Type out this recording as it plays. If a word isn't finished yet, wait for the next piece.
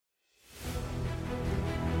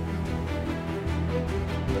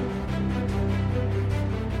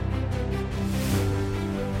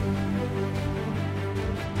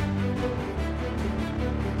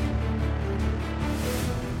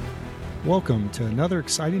Welcome to another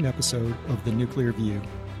exciting episode of The Nuclear View,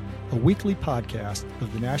 a weekly podcast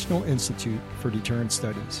of the National Institute for Deterrence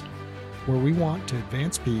Studies, where we want to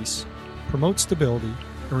advance peace, promote stability,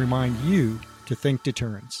 and remind you to think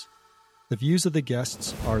deterrence. The views of the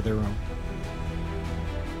guests are their own.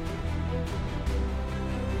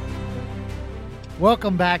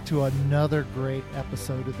 Welcome back to another great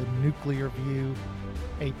episode of The Nuclear View,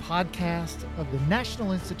 a podcast of the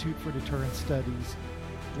National Institute for Deterrence Studies,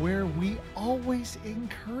 where we always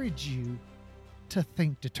encourage you to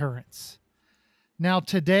think deterrence. Now,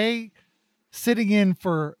 today, sitting in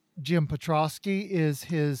for Jim Petrosky is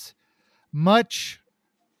his much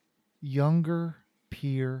younger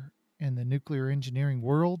peer in the nuclear engineering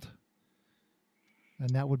world,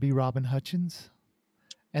 and that would be Robyn Hutchins.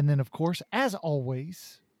 And then, of course, as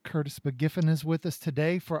always, Curtis McGiffin is with us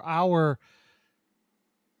today for our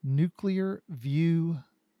Nuclear View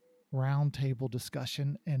roundtable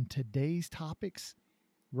discussion. And today's topics,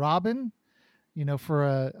 Robyn, for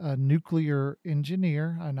a nuclear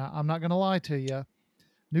engineer, and I'm not going to lie to you,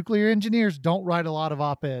 nuclear engineers don't write a lot of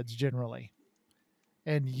op-eds generally.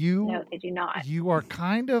 And No, they do not. You are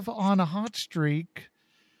kind of on a hot streak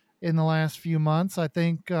in the last few months. I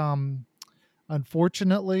think,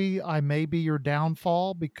 unfortunately, I may be your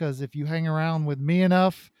downfall, because if you hang around with me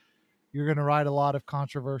enough, you're going to write a lot of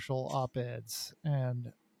controversial op-eds.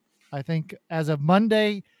 And I think as of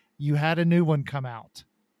Monday, you had a new one come out.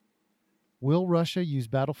 Will Russia use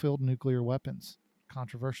battlefield nuclear weapons?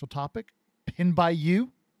 Controversial topic, pinned by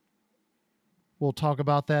you. We'll talk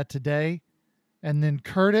about that today. And then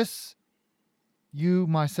Curtis, you,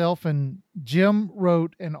 myself, and Jim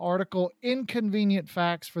wrote an article, Inconvenient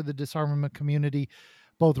Facts for the Disarmament Community.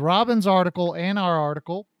 Both Robyn's article and our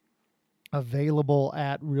article available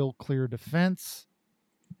at RealClear Defense.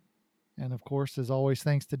 And of course, as always,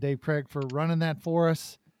 thanks to Dave Craig for running that for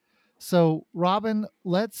us. So, Robyn,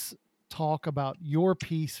 let's talk about your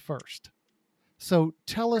piece first. So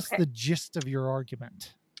tell us the gist of your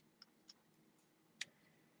argument.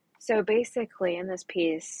 So basically, in this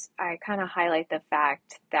piece, I kind of highlight the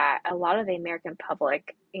fact that a lot of the American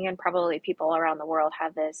public and probably people around the world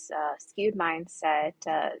have this skewed mindset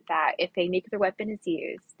that if a nuclear weapon is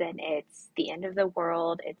used, then it's the end of the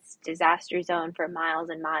world, it's disaster zone for miles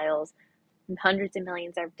and miles, and hundreds of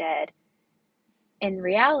millions are dead. And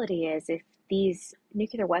reality is, if these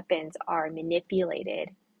nuclear weapons are manipulated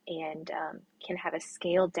and can have a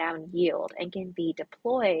scaled down yield and can be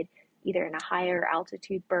deployed either in a higher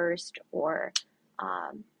altitude burst or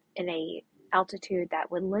in a altitude that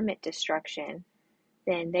would limit destruction,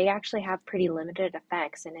 then they actually have pretty limited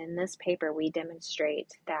effects. And in this paper, we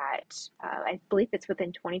demonstrate that I believe it's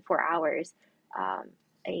within 24 hours,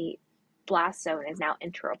 a blast zone is now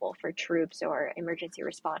enterable for troops or emergency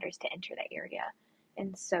responders to enter that area.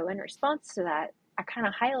 And so in response to that, I kind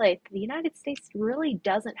of highlight the United States really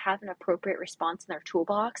doesn't have an appropriate response in their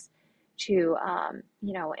toolbox to,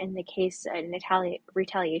 in the case an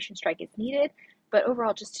retaliation strike is needed, but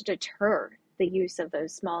overall just to deter the use of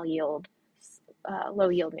those low yield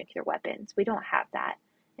nuclear weapons. We don't have that.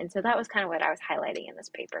 And so that was kind of what I was highlighting in this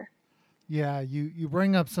paper. Yeah, you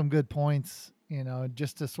bring up some good points,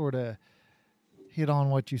 just to sort of hit on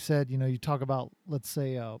what you said. You talk about, let's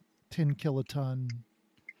say, a 10 kiloton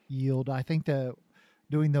yield. I think that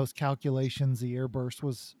doing those calculations, the airburst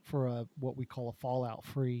was for what we call a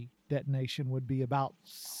fallout-free detonation would be about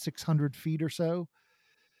 600 feet or so.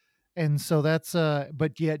 And so that's,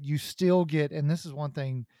 but yet you still get, and this is one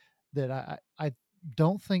thing that I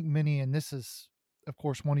don't think many, and this is, of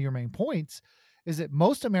course, one of your main points, is that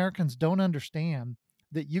most Americans don't understand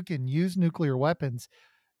that you can use nuclear weapons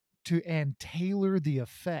and tailor the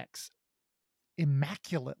effects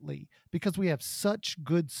immaculately, because we have such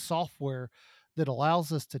good software that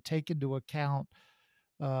allows us to take into account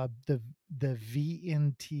the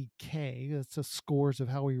VNTK. That's the scores of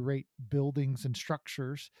how we rate buildings and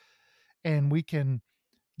structures, and we can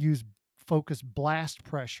use focus blast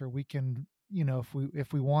pressure. We can,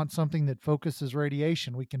 if we want something that focuses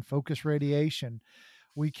radiation, we can focus radiation.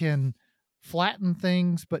 We can flatten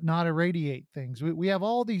things but not irradiate things. We have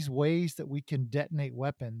all these ways that we can detonate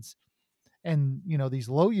weapons. And, these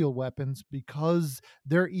low yield weapons, because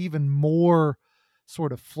they're even more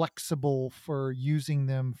sort of flexible for using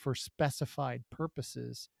them for specified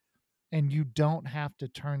purposes, and you don't have to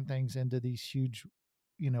turn things into these huge,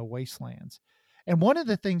 wastelands. And one of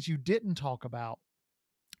the things you didn't talk about,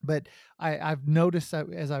 but I've noticed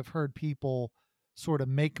that as I've heard people sort of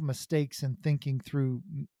make mistakes in thinking through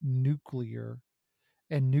nuclear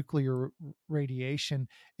and nuclear radiation,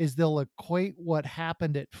 is they'll equate what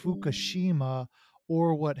happened at Fukushima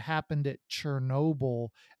or what happened at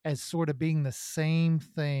Chernobyl as sort of being the same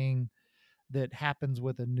thing that happens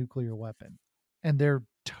with a nuclear weapon. And they're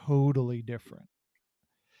totally different.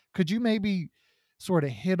 Could you maybe sort of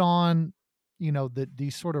hit on,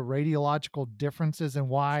 these sort of radiological differences and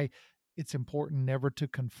why it's important never to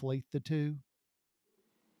conflate the two?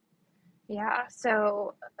 Yeah,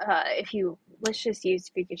 so if you let's just use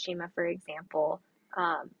Fukushima for example.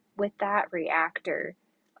 With that reactor,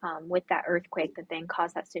 with that earthquake that then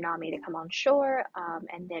caused that tsunami to come on shore,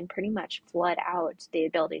 and then pretty much flood out the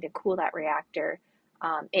ability to cool that reactor,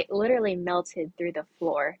 it literally melted through the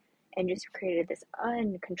floor and just created this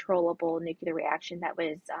uncontrollable nuclear reaction that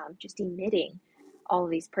was just emitting all of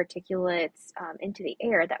these particulates into the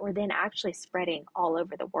air that were then actually spreading all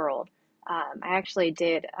over the world. I actually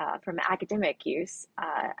did, from academic use,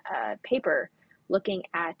 a paper looking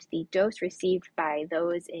at the dose received by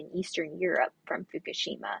those in Eastern Europe from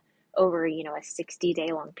Fukushima over, a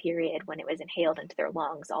 60-day long period when it was inhaled into their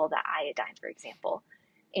lungs, all the iodine, for example.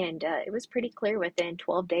 And it was pretty clear within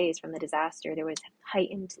 12 days from the disaster, there was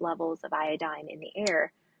heightened levels of iodine in the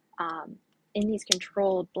air. In these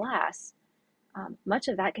controlled blasts, much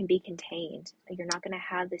of that can be contained. You're not going to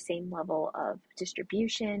have the same level of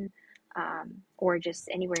distribution or just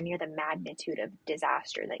anywhere near the magnitude of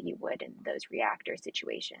disaster that you would in those reactor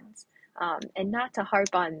situations. And not to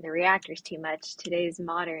harp on the reactors too much, today's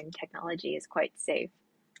modern technology is quite safe.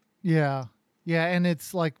 Yeah. Yeah. And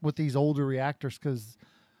it's like with these older reactors, because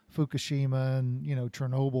Fukushima and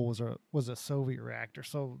Chernobyl was a Soviet reactor,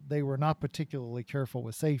 so they were not particularly careful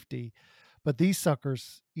with safety. But these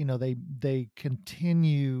suckers, they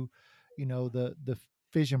continue, the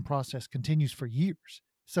fission process continues for years,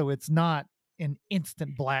 so it's not an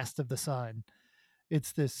instant blast of the sun.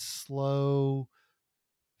 It's this slow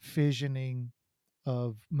fissioning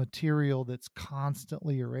of material that's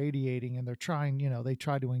constantly irradiating, and they're trying, they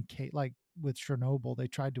try to encase, like with Chernobyl, they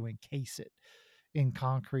tried to encase it in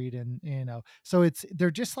concrete, and so they're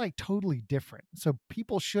just like totally different. So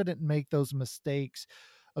people shouldn't make those mistakes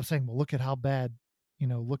of saying, well, look at how bad,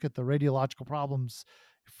 look at the radiological problems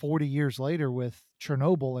 40 years later with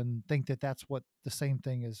Chernobyl, and think that that's what the same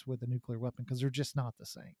thing is with a nuclear weapon, because they're just not the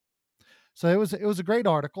same. So it was a great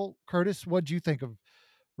article. Curtis, what do you think of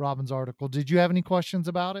Robyn's article? Did you have any questions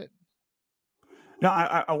about it? No,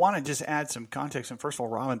 I want to just add some context. And first of all,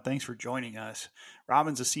 Robyn, thanks for joining us.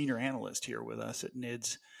 Robyn's a senior analyst here with us at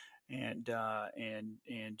NIDS, and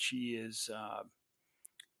she is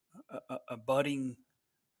a budding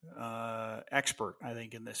expert, I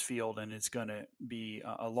think, in this field, and it's going to be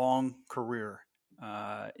a long career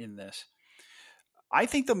in this. I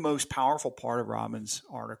think the most powerful part of Robyn's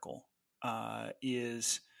article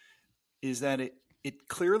is that it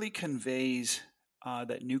clearly conveys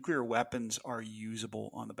that nuclear weapons are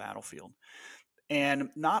usable on the battlefield. And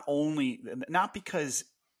not because,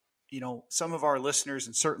 some of our listeners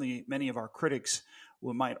and certainly many of our critics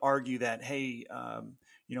might argue that, hey,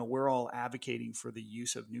 we're all advocating for the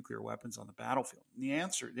use of nuclear weapons on the battlefield. And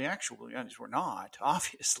the actual answer, we're not,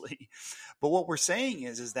 obviously. But what we're saying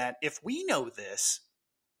is that if we know this,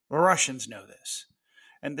 the Russians know this.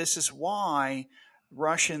 And this is why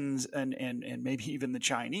Russians and maybe even the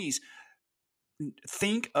Chinese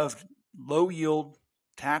think of low yield,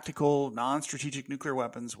 tactical, non-strategic nuclear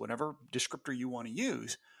weapons, whatever descriptor you want to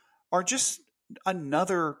use, are just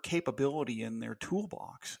another capability in their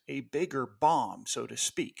toolbox, a bigger bomb, so to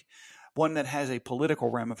speak, one that has a political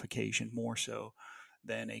ramification more so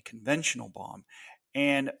than a conventional bomb.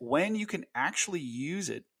 And when you can actually use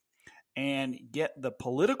it and get the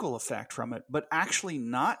political effect from it, but actually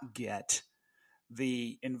not get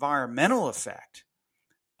the environmental effect,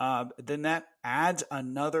 then that adds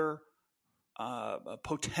another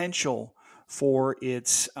potential for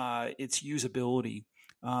its usability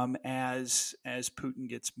as Putin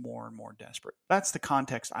gets more and more desperate. That's the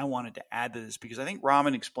context I wanted to add to this, because I think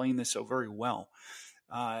Robyn explained this so very well,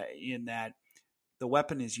 in that the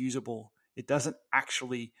weapon is usable. It doesn't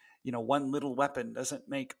actually, one little weapon doesn't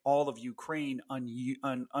make all of Ukraine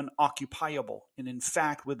unoccupiable. And in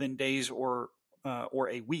fact, within days or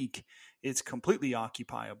a week, it's completely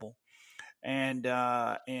occupiable.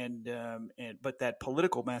 But that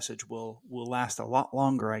political message will last a lot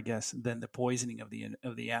longer, I guess, than the poisoning of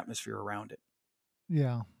the atmosphere around it.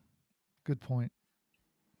 Yeah, good point.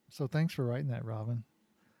 So thanks for writing that, Robyn.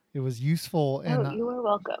 It was useful, and you are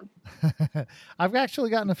welcome. I've actually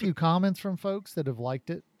gotten a few comments from folks that have liked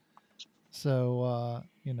it. So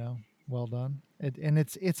well done. And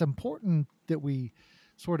it's important that we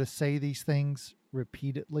sort of say these things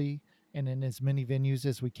repeatedly and in as many venues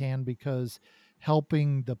as we can, because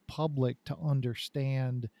helping the public to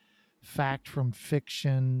understand fact from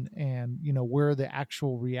fiction, and where the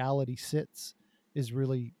actual reality sits is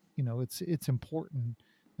really, it's important.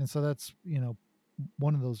 And so that's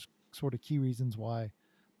one of those sort of key reasons why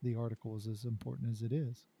the article is as important as it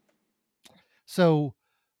is. So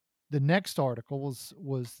the next article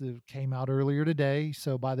came out earlier today.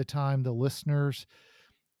 So by the time the listeners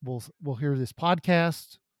will hear this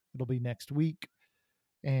podcast, it'll be next week,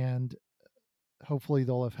 and hopefully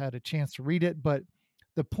they'll have had a chance to read it. But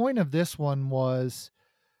the point of this one was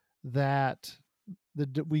that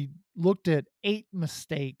we looked at 8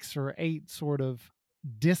 mistakes, or 8 sort of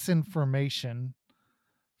disinformation,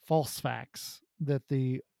 false facts that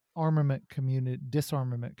the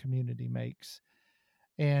disarmament community makes.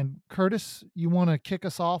 And Curtis, you want to kick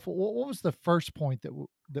us off? What was the first point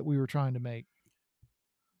that we were trying to make?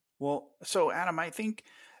 Well, so Adam, I think,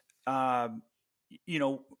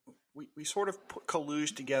 we sort of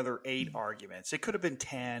collude together 8 arguments. It could have been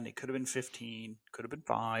 10, it could have been 15, could have been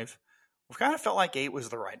 5. We kind of felt like 8 was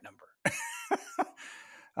the right number.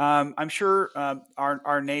 I'm sure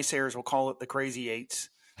our naysayers will call it the crazy 8s.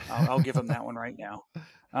 I'll give them that one right now.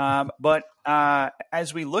 But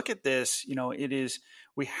as we look at this,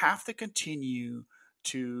 we have to continue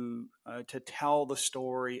to tell the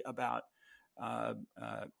story about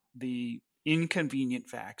the inconvenient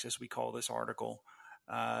facts, as we call this article,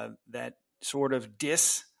 that sort of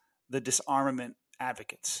the disarmament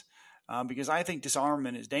advocates, because I think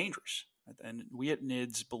disarmament is dangerous, and we at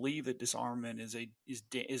NIDS believe that disarmament is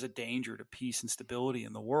a danger to peace and stability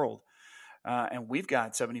in the world, and we've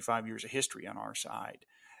got 75 years of history on our side.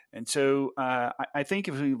 And so I think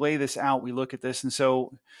if we lay this out, we look at this, and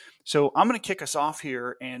so I'm going to kick us off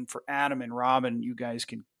here, and for Adam and Robyn, you guys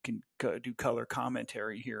can do color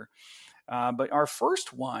commentary here. But our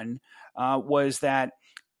first one was that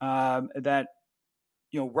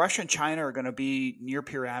Russia and China are going to be near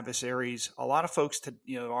peer adversaries. A lot of folks,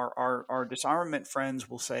 our disarmament friends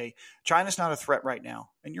will say China's not a threat right now,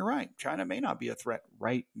 and you're right. China may not be a threat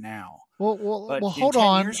right now. Well, hold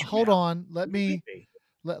on. Let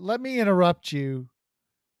me interrupt you.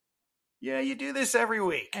 Yeah, you do this every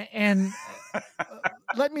week. And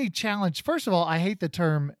let me challenge. First of all, I hate the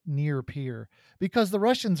term near peer, because the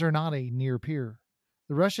Russians are not a near peer.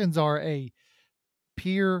 The Russians are a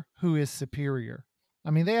peer who is superior.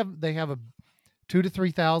 I mean, they have a 2,000 to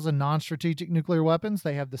 3,000 non-strategic nuclear weapons.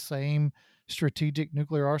 They have the same strategic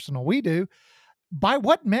nuclear arsenal we do. By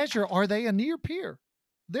what measure are they a near peer?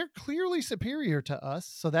 They're clearly superior to us.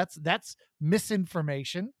 So that's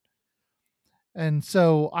misinformation. And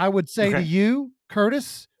so I would say to you,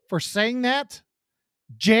 Curtis, for saying that,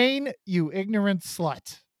 Jane, you ignorant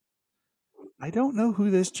slut. I don't know who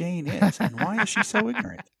this Jane is, and why is she so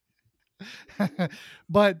ignorant?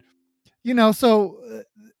 But,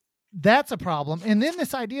 that's a problem. And then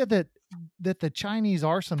this idea that the Chinese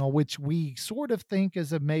arsenal, which we sort of think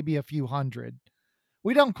is maybe a few hundred,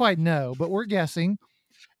 we don't quite know, but we're guessing.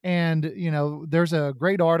 And, there's a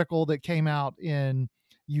great article that came out in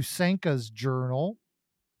Yusenka's journal,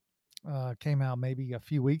 came out maybe a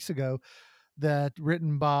few weeks ago, that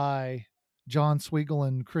written by John Sweigel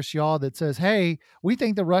and Chris Yaw, that says, hey, we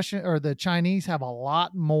think the Chinese have a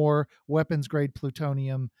lot more weapons grade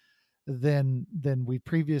plutonium than we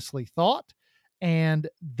previously thought. And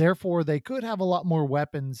therefore they could have a lot more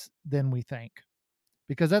weapons than we think,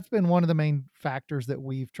 because that's been one of the main factors that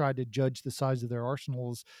we've tried to judge the size of their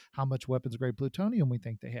arsenals, how much weapons grade plutonium we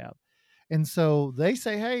think they have. And so they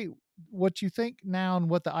say, hey, what you think now and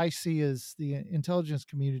what the IC is, the intelligence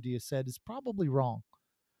community has said, is probably wrong.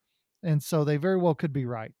 And so they very well could be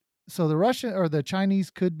right. So the Chinese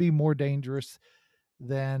could be more dangerous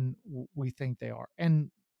than we think they are. And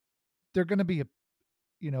they're going to be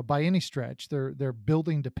by any stretch, they're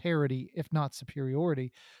building to parity, if not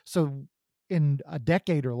superiority. So in a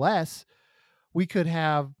decade or less, we could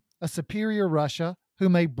have a superior Russia who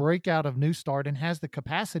may break out of New START and has the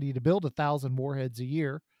capacity to build 1,000 warheads a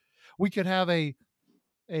year. We could have a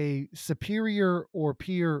superior or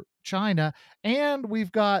peer China, and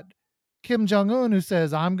we've got Kim Jong-un, who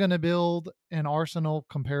says, I'm going to build an arsenal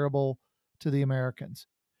comparable to the Americans.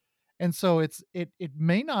 And so it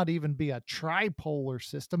may not even be a tripolar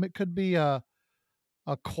system. It could be a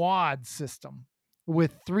quad system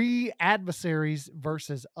with 3 adversaries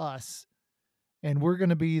versus us. And we're going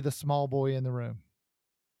to be the small boy in the room.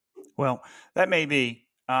 Well, that may be.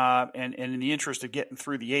 And in the interest of getting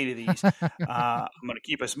through the 8 of these, I'm going to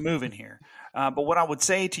keep us moving here. But what I would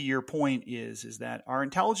say to your point is that our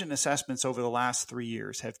intelligence assessments over the last 3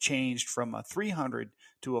 years have changed from a 300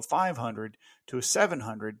 to a 500 to a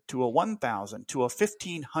 700 to a 1,000 to a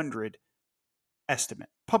 1,500 estimate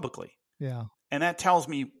publicly. Yeah. And that tells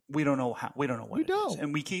me we don't know what We it is. don't.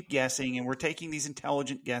 And we keep guessing, and we're taking these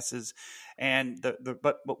intelligent guesses. And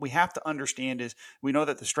but what we have to understand is we know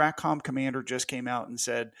that the Stratcom commander just came out and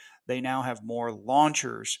said they now have more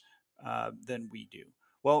launchers than we do.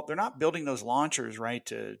 Well, they're not building those launchers, right,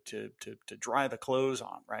 to dry the clothes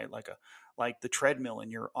on, right, like the treadmill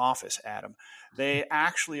in your office, Adam. They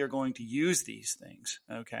actually are going to use these things,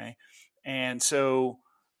 okay? And so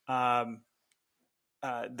they're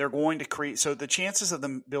going to create. So the chances of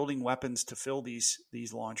them building weapons to fill these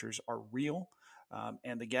launchers are real,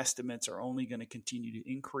 and the guesstimates are only going to continue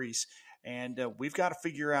to increase. And we've got to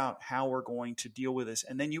figure out how we're going to deal with this.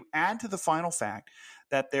 And then you add to the final fact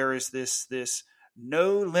that there is this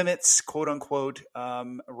no limits, quote unquote,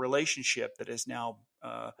 relationship that is now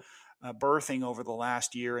birthing over the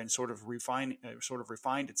last year and sort of refined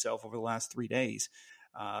itself over the last 3 days,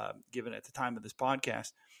 given at the time of this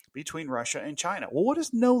podcast, between Russia and China. Well, what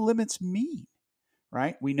does no limits mean,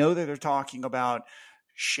 right? We know that they're talking about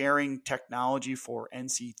sharing technology for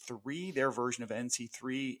NC3, their version of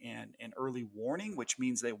NC3, and early warning, which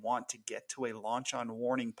means they want to get to a launch on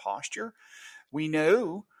warning posture. We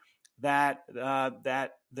know that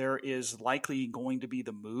that there is likely going to be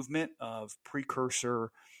the movement of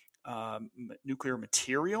precursor nuclear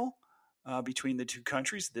material between the two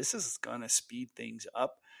countries. This is going to speed things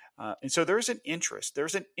up. And so there's an interest.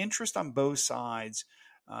 There's an interest on both sides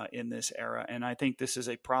in this era, and I think this is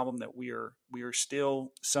a problem that we are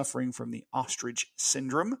still suffering from, the ostrich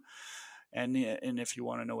syndrome. And if you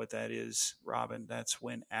want to know what that is, Robyn, that's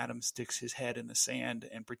when Adam sticks his head in the sand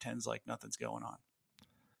and pretends like nothing's going on.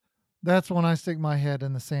 That's when I stick my head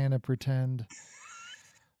in the sand and pretend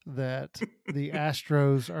that the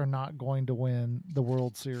Astros are not going to win the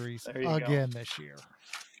World Series again this year.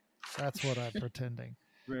 That's what I'm pretending.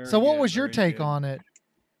 So what was your take on it,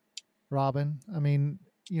 Robyn? I mean,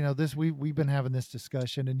 this we've been having this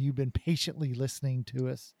discussion and you've been patiently listening to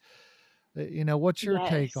us. What's your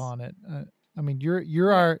take on it? I mean,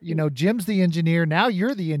 you're our, Jim's the engineer. Now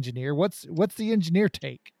you're the engineer. What's the engineer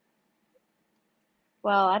take?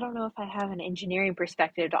 Well, I don't know if I have an engineering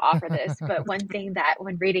perspective to offer this, but one thing that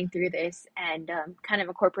when reading through this and kind of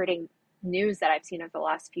incorporating news that I've seen over the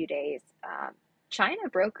last few days, China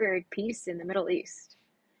brokered peace in the Middle East.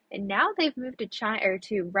 And now they've moved to China or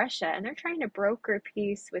to Russia, and they're trying to broker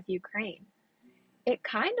peace with Ukraine. It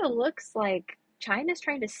kind of looks like China's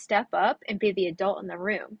trying to step up and be the adult in the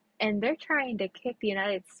room, and they're trying to kick the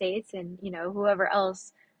United States and whoever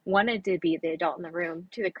else wanted to be the adult in the room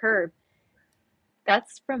to the curb.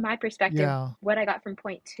 That's from my perspective, what I got from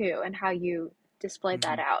point 2 and how you displayed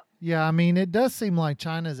that out. Yeah, I mean, it does seem like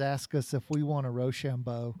China's asked us if we want a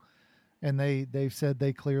Rochambeau, and they've said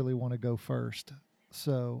they clearly want to go first.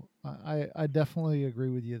 So I definitely agree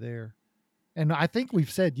with you there. And I think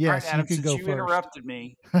we've said, yes, Adam, you can go first. Interrupted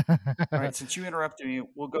me. All right, since you interrupted me,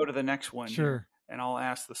 we'll go to the next one. Sure. Here, and I'll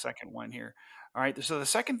ask the second one here. All right, so the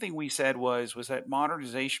second thing we said was that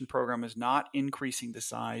modernization program is not increasing the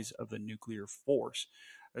size of the nuclear force.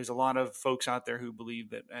 There's a lot of folks out there who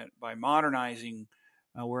believe that by modernizing,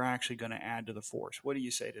 we're actually going to add to the force. What do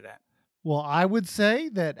you say to that? Well, I would say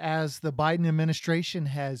that as the Biden administration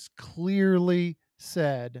has clearly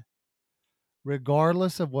said,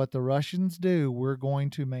 regardless of what the Russians do, we're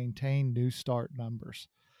going to maintain New START numbers.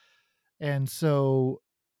 And so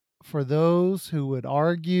for those who would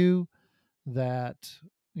argue that,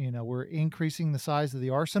 we're increasing the size of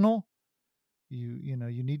the arsenal, you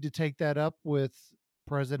need to take that up with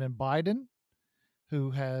President Biden,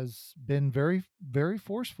 who has been very, very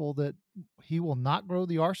forceful that he will not grow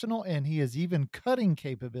the arsenal, and he is even cutting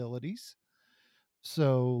capabilities.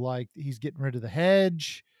 So, like, he's getting rid of the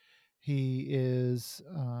hedge. He is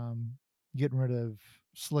getting rid of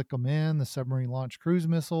SLICM-N, the submarine launch cruise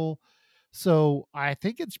missile. So I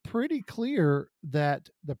think it's pretty clear that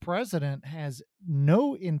the president has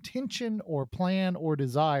no intention or plan or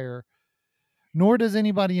desire, nor does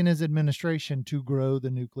anybody in his administration, to grow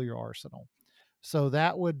the nuclear arsenal. So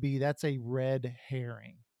that's a red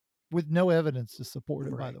herring with no evidence to support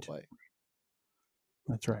it, by the way.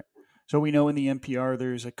 That's right. So we know in the NPR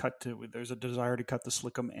there's a desire to cut the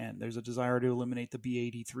SLICM-N. There's a desire to eliminate the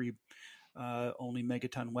B-83 only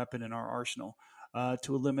megaton weapon in our arsenal,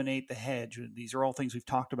 to eliminate the hedge. These are all things we've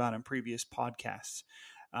talked about in previous podcasts.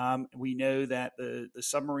 We know that the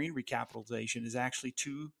submarine recapitalization is actually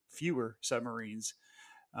 2 fewer submarines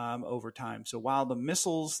over time. So while the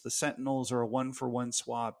missiles, the Sentinels, are a 1-for-1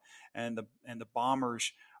 swap, and the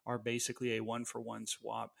bombers are basically a 1-for-1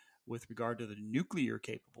 swap with regard to the nuclear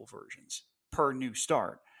capable versions per New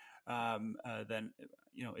START, then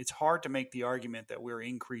it's hard to make the argument that we're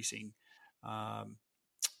increasing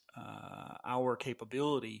our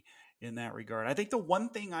capability in that regard. I think the one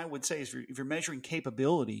thing I would say is if you're measuring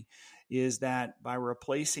capability is that by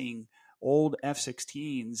replacing old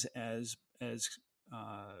F-16s as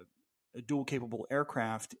dual capable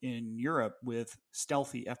aircraft in Europe with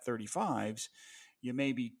stealthy F-35s, you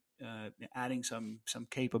may be adding some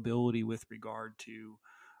capability with regard to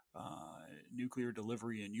nuclear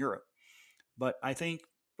delivery in Europe. But I think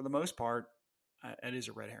for the most part, it is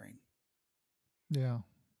a red herring. Yeah.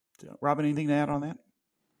 So, Robyn, anything to add on that?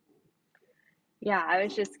 Yeah, I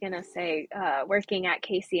was just gonna say, working at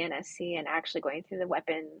KCNSC and actually going through the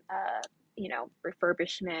weapon,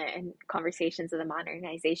 refurbishment and conversations of the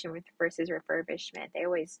modernization versus refurbishment, they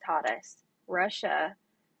always taught us Russia.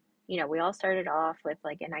 We all started off with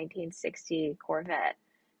like a 1960 Corvette,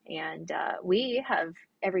 and we have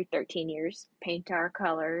every 13 years paint our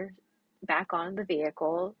color back on the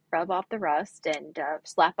vehicle, rub off the rust, and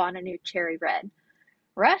slap on a new cherry red.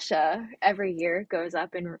 Russia every year goes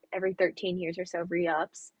up and every 13 years or so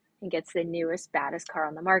re-ups and gets the newest, baddest car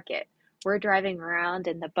on the market. We're driving around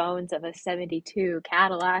in the bones of a 72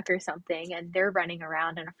 Cadillac or something, and they're running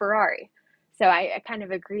around in a Ferrari. So I kind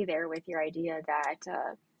of agree there with your idea that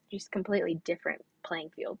just completely different playing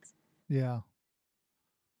fields. Yeah.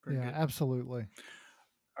 Very yeah, good. absolutely.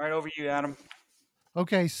 All right, over to you, Adam.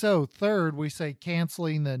 Okay, so third, we say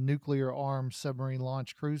canceling the nuclear-armed submarine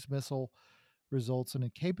launch cruise missile results in a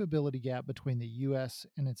capability gap between the U.S.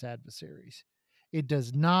 and its adversaries. It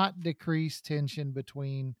does not decrease tension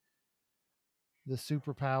between the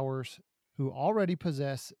superpowers who already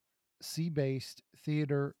possess sea-based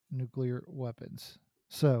theater nuclear weapons.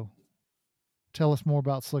 So, tell us more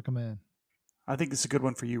about Slick 'em in. I think this is a good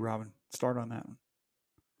one for you, Robyn. Start on that one.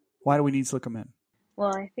 Why do we need Slick 'em in?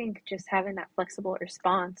 Well, I think just having that flexible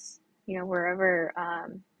response, wherever,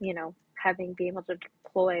 be able to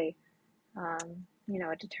deploy,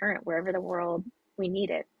 a deterrent wherever the world we need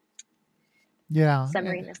it. Yeah,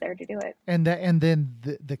 Submarine is there to do it. and then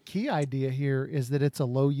the key idea here is that it's a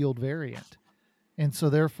low yield variant, and so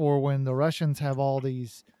therefore, when the Russians have all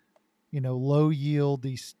these, low yield,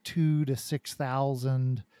 these 2,000 to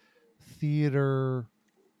 6,000 theater,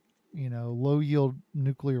 low yield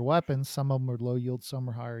nuclear weapons, some of them are low yield, some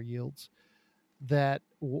are higher yields. That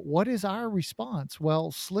what is our response?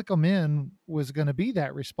 Well, Slick 'em in was going to be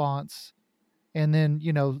that response, and then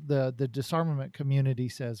the disarmament community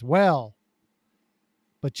says, well,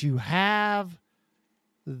 but you have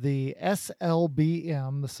the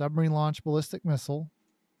SLBM, the submarine launched ballistic missile,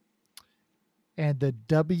 and the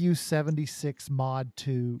W76 Mod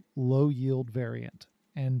 2 low yield variant,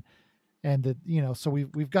 and so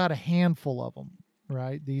we've got a handful of them,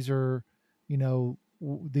 right? These are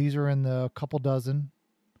these are in the couple dozen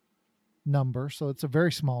number, so it's a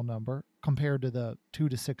very small number compared to the 2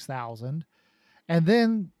 to 6,000. And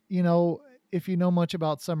then if you know much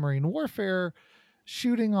about submarine warfare,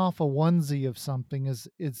 shooting off a onesie of something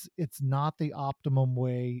it's not the optimum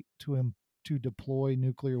way to deploy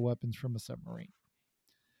nuclear weapons from a submarine.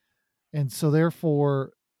 And so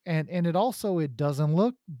therefore, and it doesn't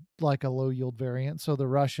look like a low yield variant. So the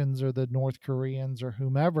Russians or the North Koreans or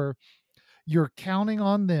whomever, you're counting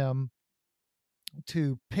on them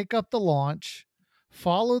to pick up the launch,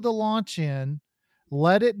 follow the launch in,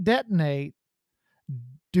 let it detonate,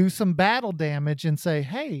 do some battle damage, and say,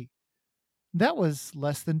 hey, that was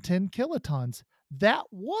less than 10 kilotons. That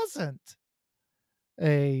wasn't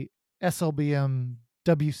a SLBM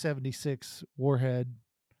W76 warhead.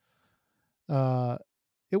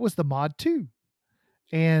 It was the Mod 2.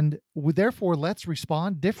 And therefore, let's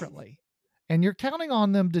respond differently. And you're counting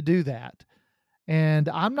on them to do that. And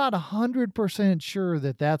I'm not 100% sure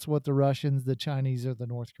that that's what the Russians, the Chinese, or the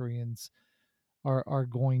North Koreans are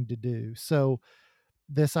going to do. So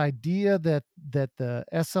this idea that the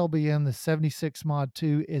SLBM, the 76 Mod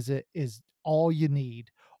 2, is all you need,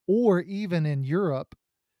 or even in Europe,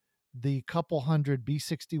 the couple hundred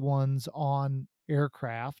B-61s on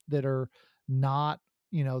aircraft that are not,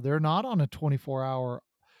 they're not on a 24-hour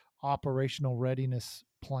operational readiness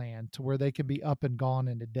plan to where they can be up and gone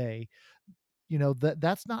in a day.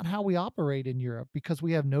 That's not how we operate in Europe, because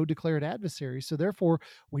we have no declared adversaries. So therefore,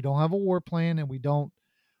 we don't have a war plan, and we don't,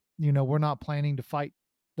 we're not planning to fight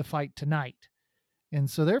the fight tonight. And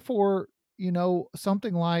so therefore,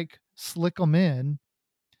 something like Slick 'em in,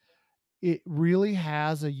 it really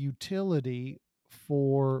has a utility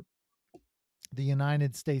for the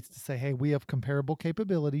United States to say, hey, we have comparable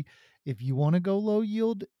capability. If you want to go low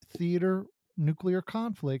yield theater nuclear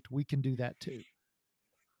conflict, we can do that too.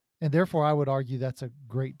 And therefore, I would argue that's a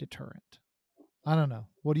great deterrent. I don't know.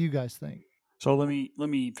 What do you guys think? So let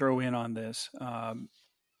me throw in on this.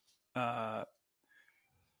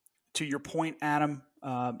 to your point, Adam,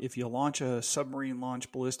 if you launch a submarine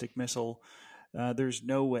launched ballistic missile, there's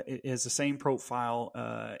no way it has the same profile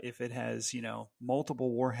if it has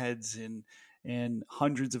multiple warheads and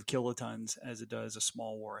hundreds of kilotons as it does a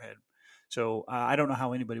small warhead. So I don't know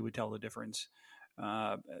how anybody would tell the difference.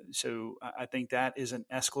 So I think that is an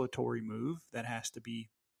escalatory move that has to be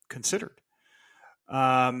considered.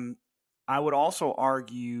 I would also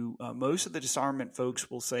argue most of the disarmament folks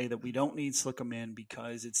will say that we don't need Slick 'em in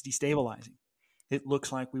because it's destabilizing. It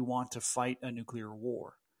looks like we want to fight a nuclear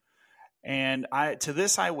war. And to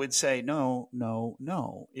this, I would say, no.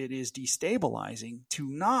 It is destabilizing to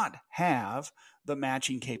not have the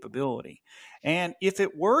matching capability. And if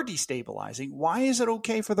it were destabilizing, why is it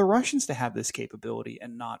okay for the Russians to have this capability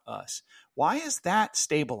and not us? Why is that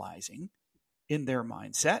stabilizing in their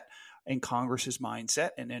mindset and Congress's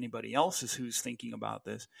mindset and anybody else's who's thinking about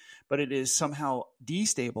this? But it is somehow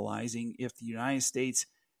destabilizing if the United States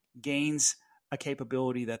gains a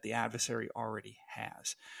capability that the adversary already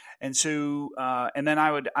has. And so, and then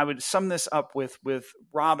I would sum this up with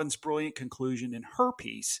Robyn's brilliant conclusion in her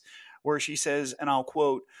piece, where she says, and I'll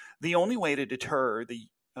quote, "The only way to deter the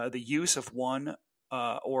use of one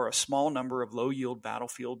or a small number of low-yield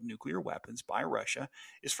battlefield nuclear weapons by Russia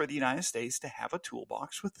is for the United States to have a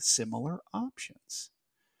toolbox with similar options."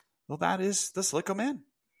 Well, that is the Slick 'em in.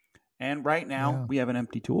 And right now, we have an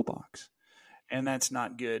empty toolbox. And that's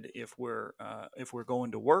not good if we're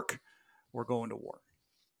going to work, we're going to war.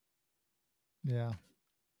 Yeah.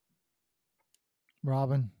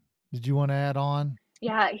 Robyn, did you want to add on?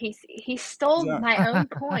 Yeah, he stole my own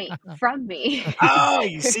point from me. Oh,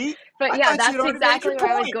 you see? But yeah, that's exactly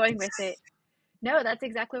where I was going with it. No, that's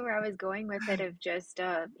exactly where I was going with it, of just,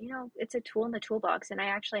 it's a tool in the toolbox. And I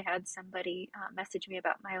actually had somebody message me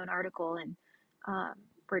about my own article, and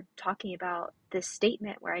we're talking about this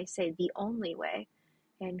statement where I say the only way,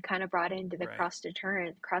 and kind of brought into the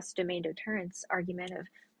cross-domain deterrence argument of,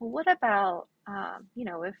 well, what about,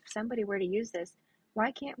 if somebody were to use this,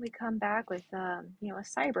 why can't we come back with, a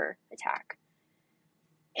cyber attack?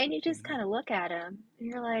 And you just kind of look at them and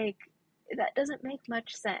you're like, that doesn't make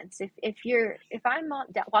much sense. If I'm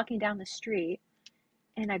walking down the street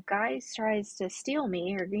and a guy tries to steal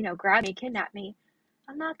me or, grab me, kidnap me,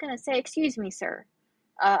 I'm not going to say, "Excuse me, sir,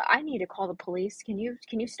 I need to call the police. Can you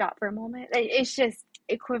stop for a moment?" It's just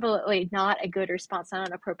equivalently not a good response, not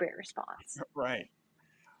an appropriate response. Right.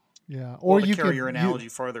 Yeah. Or to carry your analogy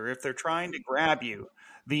further, if they're trying to grab you,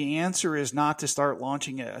 the answer is not to start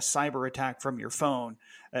launching a cyber attack from your phone.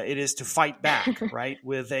 It is to fight back, right,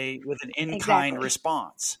 with an in-kind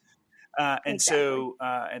response. And so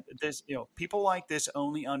this, people like this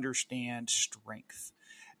only understand strength.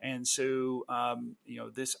 And so,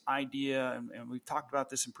 this idea, and we've talked about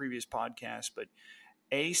this in previous podcasts, but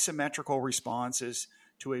asymmetrical responses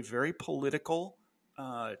to a very political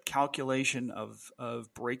calculation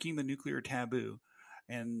of breaking the nuclear taboo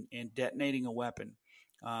and detonating a weapon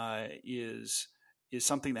is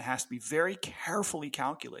something that has to be very carefully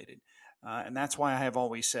calculated, and that's why I have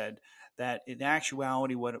always said that in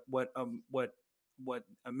actuality, what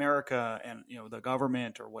America and the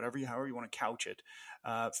government, or however you want to couch it,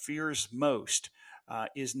 fears most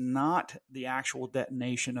is not the actual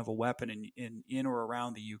detonation of a weapon in or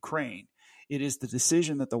around the Ukraine. It is the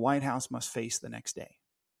decision that the White House must face the next day.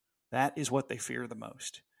 That is what they fear the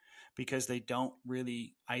most, because they don't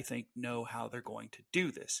really, I think, know how they're going to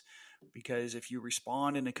do this. Because if you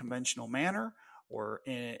respond in a conventional manner, or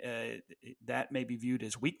that may be viewed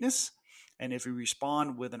as weakness. And if you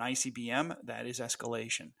respond with an ICBM, that is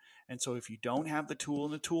escalation. And so if you don't have the tool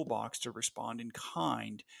in the toolbox to respond in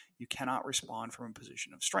kind, you cannot respond from a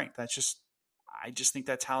position of strength. I just think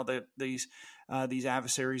that's how these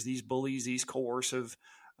adversaries, these bullies, these coercive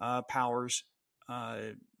powers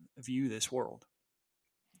view this world.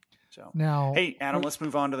 So now, hey, Adam, let's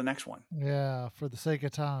move on to the next one. Yeah, for the sake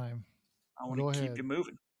of time, I want to keep you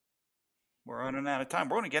moving. We're running out of time.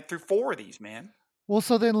 We're going to get through 4 of these, man. Well,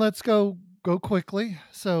 so then let's go quickly.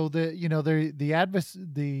 So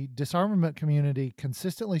the disarmament community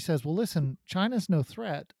consistently says, well, listen, China's no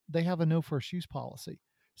threat. They have a no first use policy.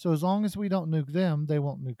 So as long as we don't nuke them, they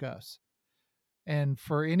won't nuke us. And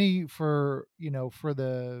for the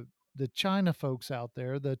China folks out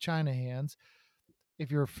there, the China hands, if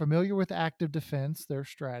you're familiar with active defense, their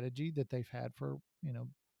strategy that they've had for,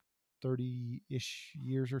 30-ish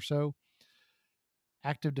years or so,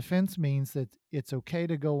 active defense means that it's okay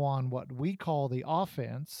to go on what we call the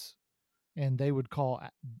offense, and they would call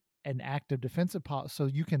an active defensive policy. So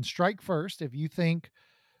you can strike first if you think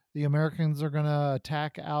the Americans are going to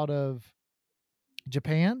attack out of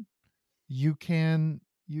Japan. You can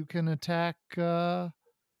attack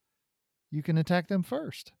you can attack them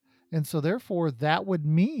first. And so therefore that would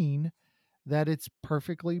mean that it's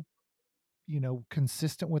perfectly,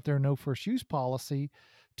 consistent with their no first use policy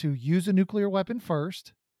to use a nuclear weapon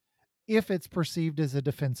first if it's perceived as a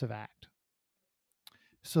defensive act.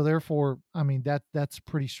 So therefore, I mean, that's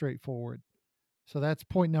pretty straightforward. So that's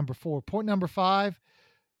point number 4. Point number 5,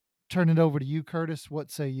 turn it over to you, Curtis.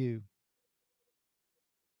 What say you?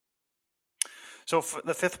 So for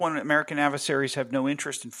the fifth one, American adversaries have no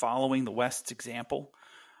interest in following the West's example.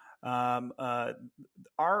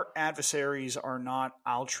 Our adversaries are not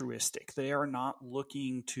altruistic. They are not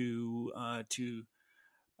looking to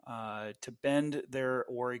bend their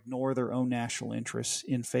or ignore their own national interests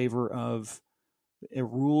in favor of a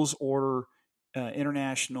rules order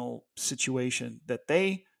international situation that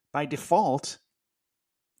they, by default,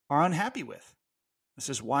 are unhappy with. This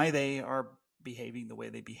is why they are behaving the way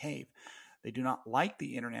they behave. They do not like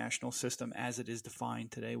the international system as it is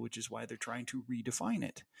defined today, which is why they're trying to redefine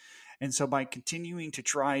it. And so by continuing to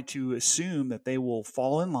try to assume that they will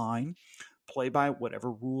fall in line, play by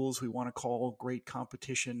whatever rules we want to call great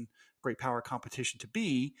competition, great power competition to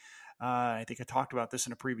be, I think I talked about this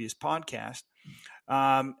in a previous podcast.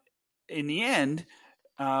 In the end,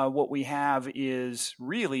 what we have is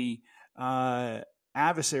really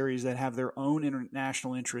adversaries that have their own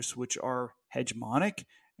international interests, which are hegemonic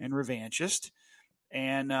and revanchist,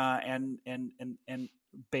 and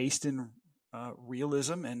based in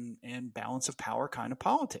realism and balance of power kind of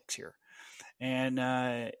politics here. And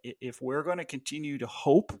if we're going to continue to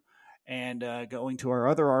hope, and going to our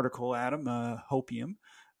other article, Adam, Hopium,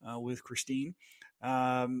 with Christine,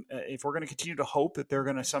 if we're going to continue to hope that they're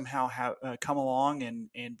going to somehow come along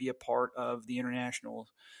and be a part of the international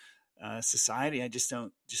society, I just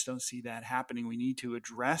don't see that happening. We need to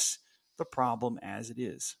address the problem as it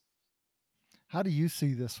is. How do you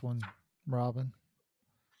see this one, Robyn?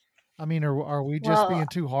 I mean, are we just being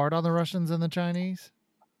too hard on the Russians and the Chinese?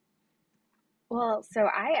 Well, so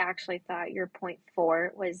I actually thought your point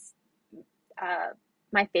 4 was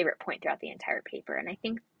my favorite point throughout the entire paper. And I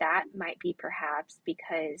think that might be perhaps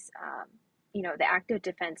because, the active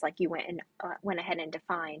defense, like you went ahead and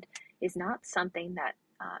defined, is not something that,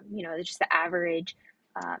 just the average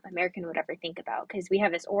American would ever think about. Because we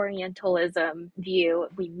have this Orientalism view.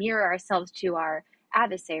 We mirror ourselves to our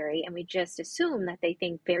adversary, and we just assume that they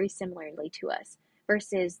think very similarly to us,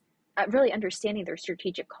 versus really understanding their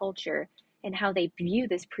strategic culture and how they view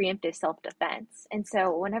this preemptive self-defense. And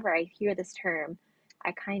so whenever I hear this term,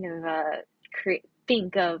 I kind of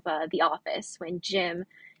think of The Office, when Jim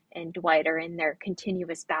and Dwight are in their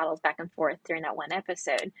continuous battles back and forth during that one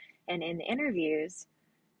episode. And in the interviews,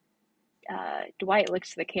 Dwight looks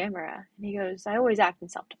to the camera and he goes, "I always act in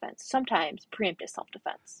self-defense, sometimes preemptive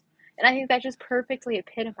self-defense." And I think that just perfectly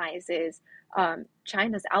epitomizes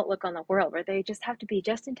China's outlook on the world, where they just have to be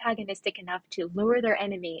just antagonistic enough to lure their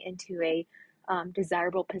enemy into a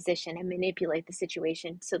desirable position and manipulate the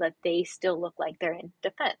situation so that they still look like they're in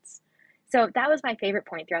defense. So that was my favorite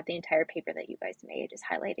point throughout the entire paper that you guys made, is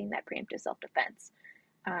highlighting that preemptive self-defense.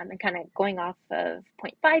 And kind of going off of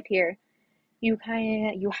point 5 here, you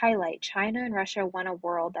highlight China and Russia want a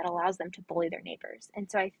world that allows them to bully their neighbors. And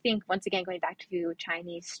so I think, once again, going back to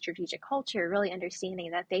Chinese strategic culture, really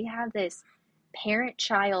understanding that they have this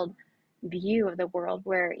parent-child view of the world,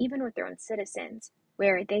 where even with their own citizens,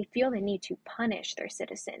 where they feel the need to punish their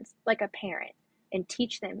citizens like a parent and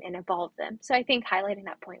teach them and evolve them. So I think highlighting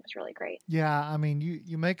that point was really great. Yeah, I mean,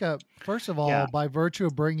 you make a, first of all, by virtue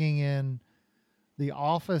of bringing in The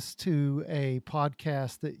Office to a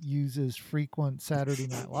podcast that uses frequent Saturday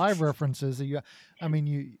Night Live references, you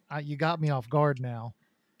got me off guard now,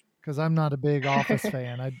 because I'm not a big Office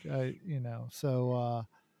fan. I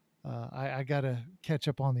got to catch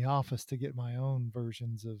up on The Office to get my own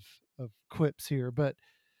versions of quips here. But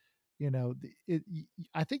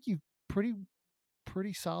I think you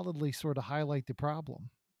pretty solidly sort of highlight the problem.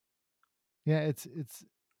 Yeah, it's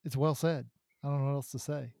well said. I don't know what else to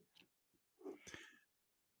say.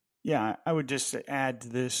 Yeah, I would just add to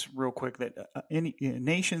this real quick that any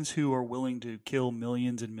nations who are willing to kill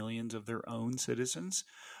millions and millions of their own citizens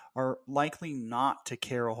are likely not to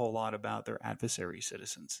care a whole lot about their adversary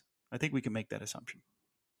citizens. I think we can make that assumption.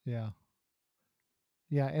 Yeah.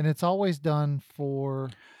 Yeah, and it's always done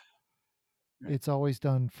for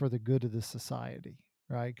the good of the society,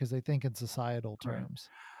 right? Because they think in societal terms.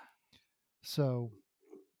 Right. So,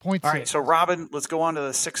 point 6. All right, so Robyn, let's go on to the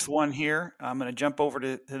 6th one here. I'm going to jump over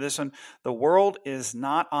to this one. The world is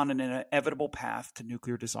not on an inevitable path to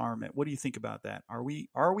nuclear disarmament. What do you think about that? Are we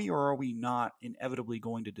or are we not inevitably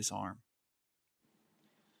going to disarm?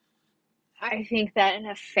 I think that in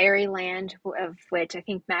a fairyland, of which I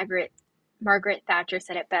think Margaret Margaret Thatcher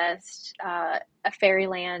said it best. A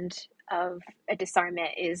fairyland of a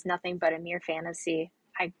disarmament is nothing but a mere fantasy.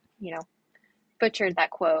 I, butchered that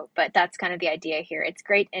quote, but that's kind of the idea here. It's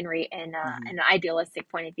great in an idealistic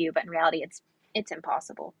point of view, but in reality, it's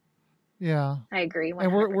impossible. Yeah, I agree 100%.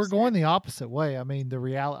 and we're going the opposite way. I mean, the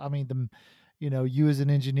reality. I mean, you as an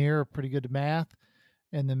engineer are pretty good at math,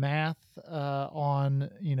 and the math on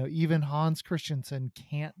even Hans Christensen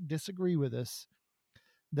can't disagree with us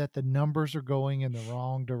that the numbers are going in the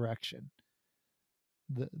wrong direction.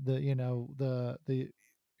 The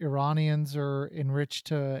Iranians are enriched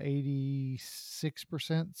to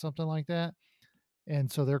 86%, something like that,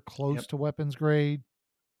 and so they're close to weapons grade.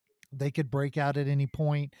 They could break out at any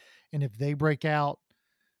point, and if they break out,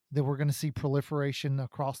 then we're going to see proliferation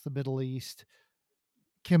across the Middle East.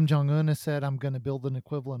 Kim Jong-un has said, I'm going to build an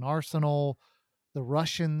equivalent arsenal. The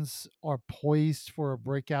Russians are poised for a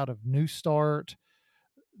breakout of New START.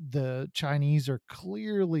 The Chinese are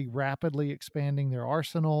clearly rapidly expanding their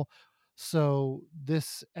arsenal. So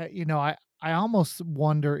this, I almost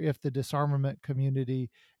wonder if the disarmament community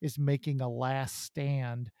is making a last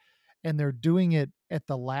stand, and they're doing it at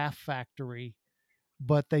the Laugh Factory,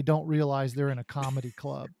 but they don't realize they're in a comedy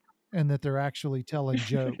club and that they're actually telling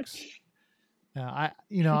jokes.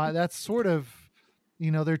 That's sort of,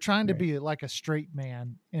 they're trying to be like a straight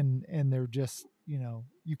man, and they're just,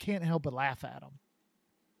 you can't help but laugh at them.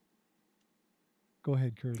 Go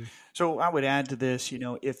ahead, Curtis. So I would add to this,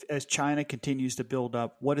 if as China continues to build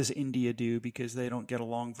up, what does India do? Because they don't get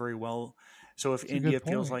along very well. So if India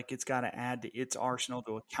feels like it's got to add to its arsenal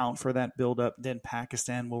to account for that buildup, then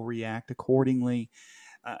Pakistan will react accordingly.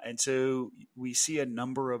 And so we see a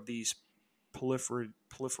number of these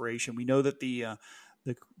proliferation. We know that the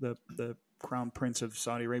Crown Prince of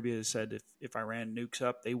Saudi Arabia has said if Iran nukes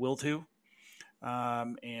up, they will too,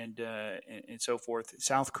 and so forth.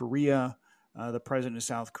 South Korea. The president of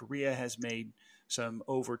South Korea has made some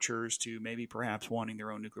overtures to maybe perhaps wanting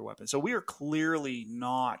their own nuclear weapons. So we are clearly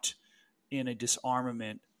not in a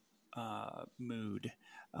disarmament mood,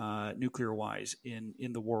 nuclear-wise,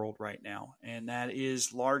 in the world right now, and that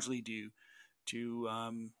is largely due to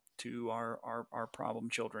our problem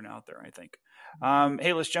children out there, I think.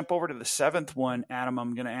 Hey, let's jump over to the seventh one, Adam.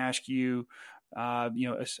 I'm going to ask you,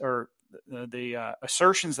 the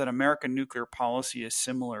assertions that American nuclear policy is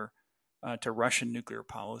similar to Russian nuclear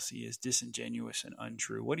policy is disingenuous and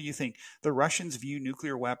untrue. What do you think? The Russians view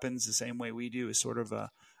nuclear weapons the same way we do, as sort of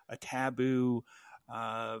a taboo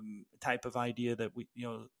type of idea that we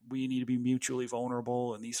need to be mutually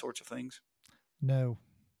vulnerable and these sorts of things? No.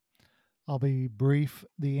 I'll be brief.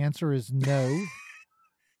 The answer is no.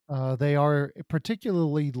 They are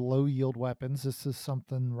particularly low yield weapons. This is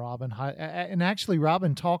something Robyn and actually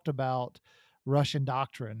Robyn talked about Russian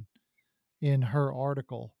doctrine in her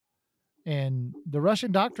article. And the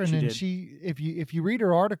Russian doctrine, if you read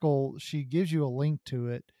her article, she gives you a link to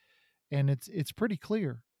it, and it's pretty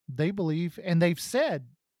clear. They believe, and they've said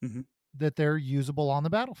that they're usable on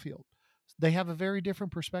the battlefield. They have a very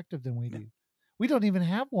different perspective than we do. We don't even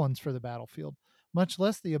have ones for the battlefield, much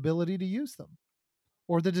less the ability to use them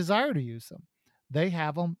or the desire to use them. They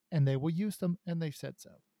have them, and they will use them, and they've said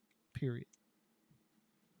so. Period.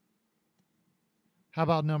 How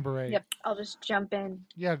about number 8? Yep, I'll just jump in.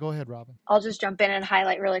 Yeah, go ahead, Robyn. I'll just jump in and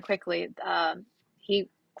highlight really quickly. He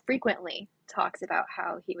frequently talks about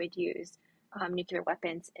how he would use nuclear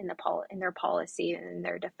weapons in their policy and in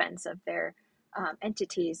their defense of their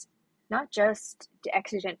entities, not just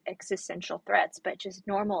existential threats, but just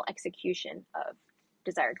normal execution of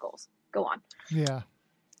desired goals. Go on. Yeah.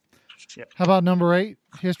 How about number 8?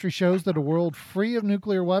 History shows that a world free of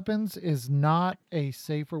nuclear weapons is not a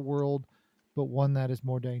safer world, but one that is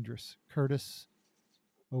more dangerous. Curtis,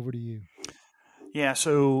 over to you. Yeah,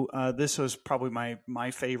 so this was probably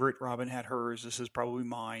my favorite. Robyn had hers. This is probably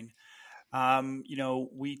mine.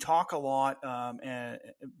 We talk a lot,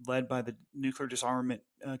 led by the nuclear disarmament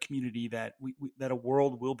community, that that a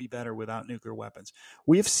world will be better without nuclear weapons.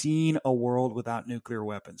 We have seen a world without nuclear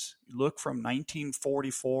weapons. Look from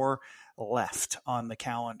 1944 left on the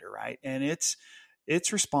calendar, right? And it's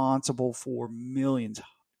responsible for millions,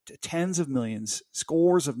 tens of millions,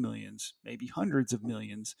 scores of millions, maybe hundreds of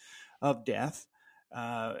millions of death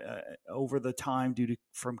over the time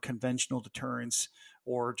from conventional deterrence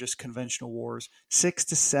or just conventional wars. 6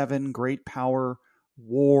 to 7 great power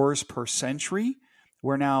wars per century.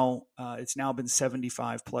 It's now been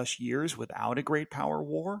 75 plus years without a great power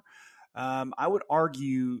war. I would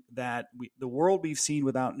argue that the world we've seen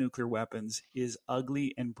without nuclear weapons is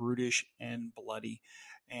ugly and brutish and bloody.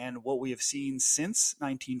 And what we have seen since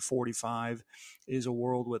 1945 is a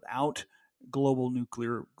world without global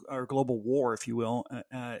nuclear or global war, if you will.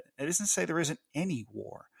 It doesn't say there isn't any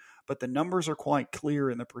war, but the numbers are quite clear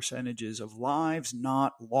in the percentages of lives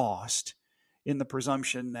not lost, in the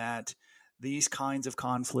presumption that these kinds of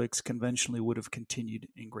conflicts conventionally would have continued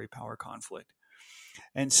in great power conflict.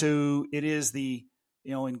 And so it is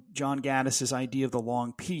in John Gaddis's idea of the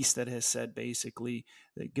long peace that has said basically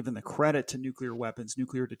that given the credit to nuclear weapons,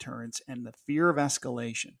 nuclear deterrence, and the fear of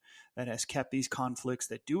escalation that has kept these conflicts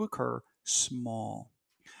that do occur small.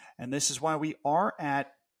 And this is why we are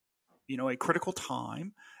at, a critical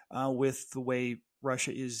time with the way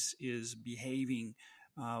Russia is behaving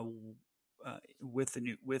with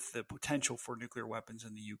the potential for nuclear weapons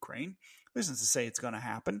in the Ukraine. This isn't to say it's going to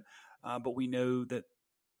happen, but we know that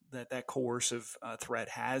coercive threat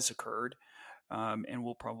has occurred and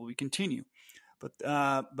will probably continue.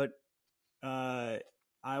 But I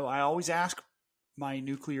always ask my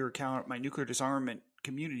nuclear disarmament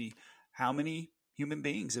community, how many human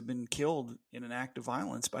beings have been killed in an act of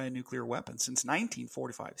violence by a nuclear weapon since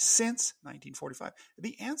 1945? Since 1945,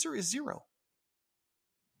 the answer is 0.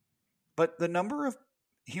 But the number of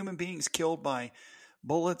human beings killed by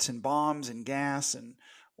bullets and bombs and gas and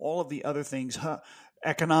all of the other things,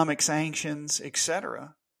 economic sanctions,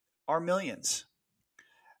 etc., are millions.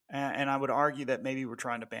 And I would argue that maybe we're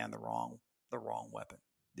trying to ban the wrong weapon.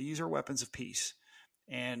 These are weapons of peace.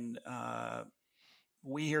 And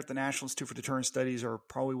we here at the National Institute for Deterrence Studies are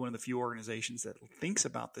probably one of the few organizations that thinks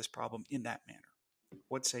about this problem in that manner.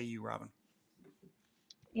 What say you, Robyn?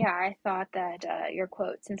 Yeah, I thought that your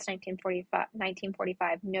quote, since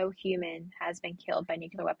 1945, no human has been killed by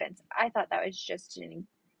nuclear weapons. I thought that was just an,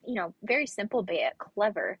 very simple but yet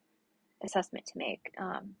clever assessment to make.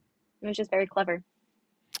 It was just very clever.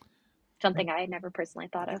 Something I had never personally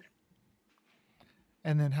thought of.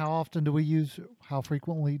 And then how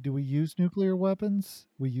frequently do we use nuclear weapons?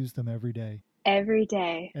 We use them every day. Every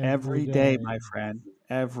day. Every day, my friend.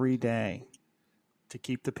 Every day. To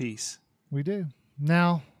keep the peace. We do.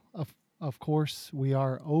 Now, of course, we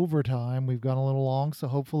are over time. We've gone a little long, so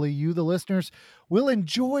hopefully you, the listeners, will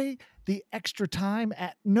enjoy the extra time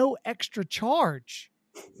at no extra charge.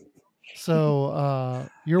 So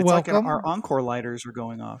you're welcome. Like our encore lighters are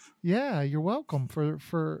going off. Yeah, you're welcome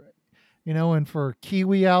for and for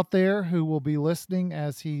Kiwi out there who will be listening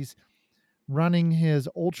as he's running his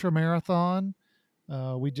ultra marathon.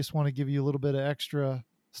 We just want to give you a little bit of extra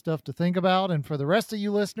stuff to think about. And for the rest of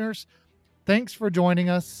you listeners, thanks for joining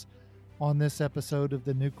us on this episode of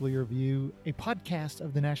The Nuclear View, a podcast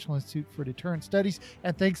of the National Institute for Deterrence Studies.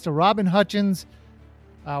 And thanks to Robyn Hutchins,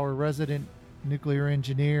 our resident nuclear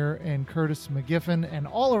engineer, and Curtis McGiffin, an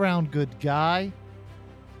all-around good guy,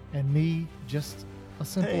 and me, just a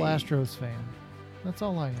simple Astros fan. That's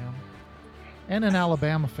all I am. And an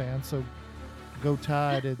Alabama fan, so go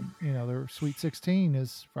Tide. And, their Sweet 16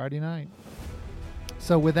 is Friday night.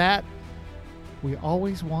 So with that, we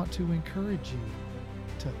always want to encourage you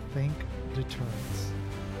to think deterrence.